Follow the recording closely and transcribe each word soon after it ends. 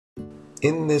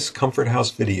In this Comfort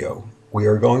House video, we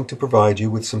are going to provide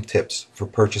you with some tips for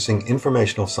purchasing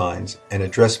informational signs and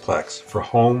address plaques for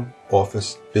home,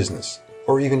 office, business,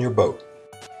 or even your boat.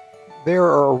 There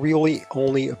are really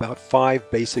only about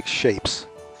 5 basic shapes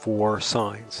for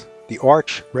signs: the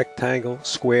arch, rectangle,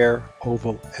 square,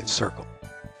 oval, and circle.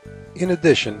 In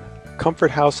addition,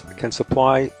 Comfort House can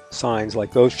supply signs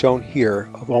like those shown here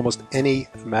of almost any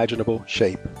imaginable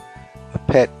shape: a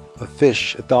pet, a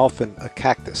fish, a dolphin, a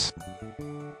cactus.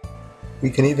 We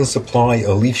can even supply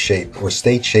a leaf shape or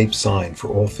state shape sign for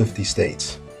all 50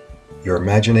 states. Your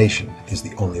imagination is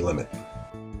the only limit.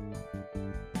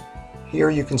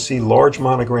 Here you can see large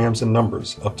monograms and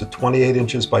numbers up to 28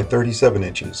 inches by 37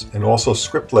 inches and also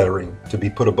script lettering to be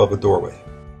put above a doorway.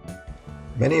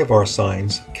 Many of our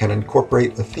signs can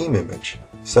incorporate a theme image,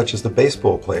 such as the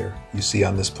baseball player you see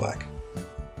on this plaque.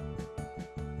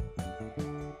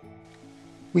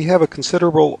 We have a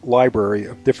considerable library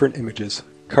of different images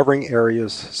covering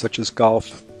areas such as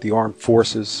golf, the armed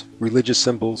forces, religious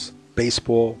symbols,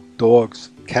 baseball, dogs,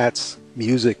 cats,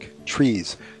 music,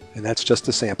 trees, and that's just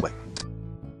a sampling.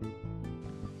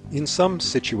 In some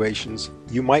situations,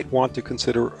 you might want to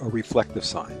consider a reflective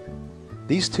sign.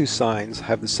 These two signs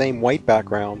have the same white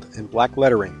background and black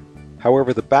lettering.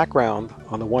 However, the background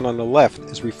on the one on the left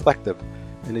is reflective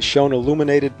and is shown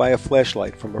illuminated by a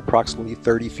flashlight from approximately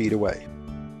 30 feet away.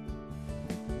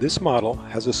 This model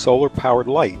has a solar-powered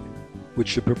light, which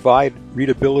should provide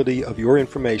readability of your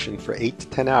information for 8 to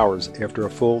 10 hours after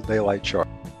a full daylight charge.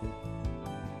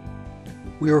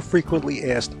 We are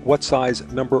frequently asked, what size,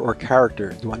 number, or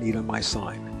character do I need on my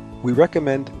sign? We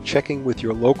recommend checking with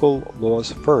your local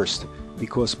laws first,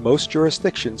 because most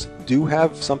jurisdictions do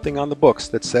have something on the books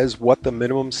that says what the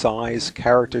minimum size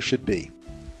character should be.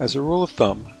 As a rule of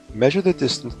thumb, measure the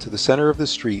distance to the center of the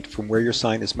street from where your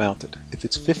sign is mounted. If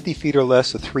it's 50 feet or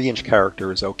less, a 3-inch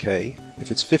character is okay. If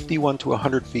it's 51 to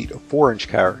 100 feet, a 4-inch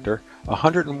character.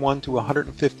 101 to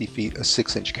 150 feet, a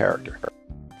 6-inch character.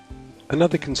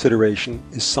 Another consideration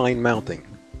is sign mounting.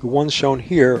 The ones shown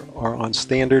here are on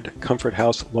standard Comfort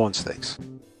House lawn stakes.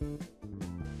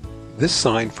 This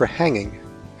sign for hanging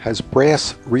has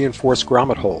brass reinforced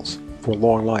grommet holes for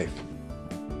long life.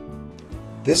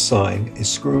 This sign is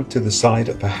screwed to the side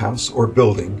of a house or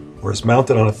building or is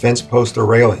mounted on a fence post or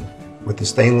railing with the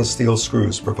stainless steel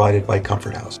screws provided by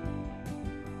Comfort House.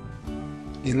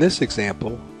 In this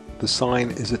example, the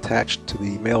sign is attached to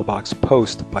the mailbox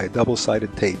post by a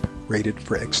double-sided tape rated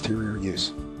for exterior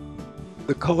use.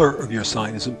 The color of your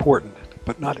sign is important,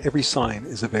 but not every sign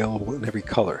is available in every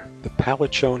color. The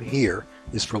palette shown here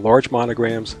is for large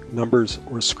monograms, numbers,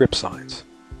 or script signs.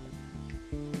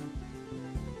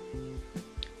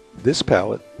 This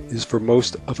palette is for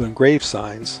most of engraved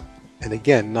signs, and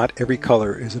again, not every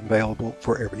color is available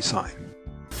for every sign.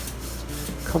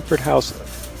 Comfort House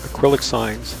acrylic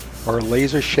signs are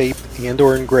laser shaped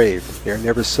and/or engraved. They are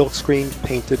never silkscreened,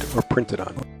 painted, or printed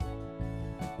on.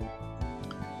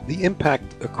 The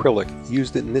impact acrylic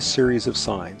used in this series of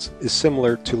signs is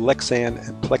similar to Lexan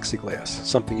and plexiglass,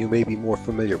 something you may be more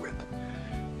familiar with.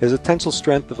 It has a tensile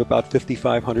strength of about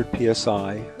 5,500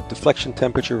 psi, deflection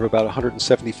temperature of about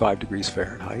 175 degrees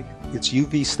Fahrenheit. It's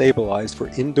UV stabilized for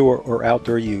indoor or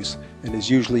outdoor use and is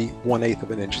usually 1/8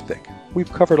 of an inch thick.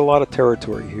 We've covered a lot of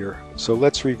territory here, so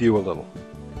let's review a little.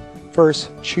 First,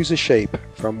 choose a shape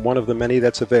from one of the many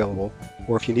that's available,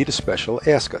 or if you need a special,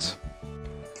 ask us.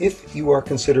 If you are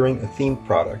considering a themed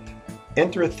product,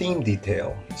 enter a theme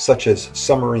detail such as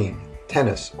submarine,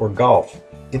 tennis, or golf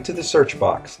into the search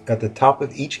box at the top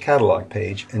of each catalog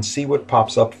page and see what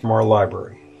pops up from our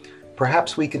library.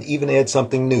 Perhaps we can even add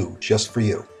something new just for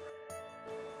you.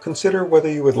 Consider whether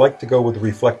you would like to go with a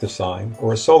reflective sign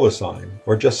or a solar sign,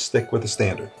 or just stick with the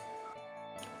standard.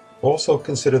 Also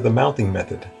consider the mounting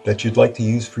method that you'd like to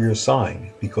use for your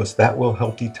sign, because that will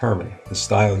help determine the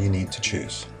style you need to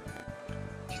choose.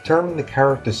 Determine the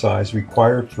character size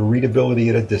required for readability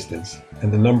at a distance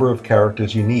and the number of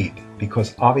characters you need,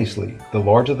 because obviously the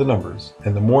larger the numbers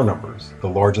and the more numbers, the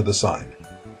larger the sign.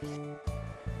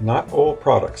 Not all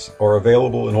products are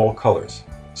available in all colors,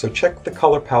 so check the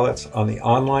color palettes on the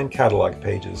online catalog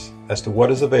pages as to what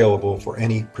is available for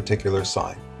any particular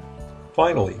sign.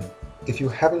 Finally, if you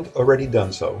haven't already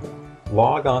done so,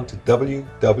 log on to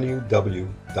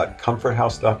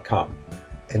www.comforthouse.com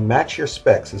and match your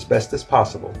specs as best as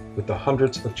possible with the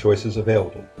hundreds of choices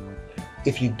available.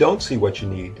 If you don't see what you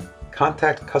need,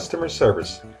 contact customer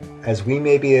service, as we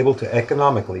may be able to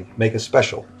economically make a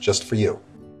special just for you.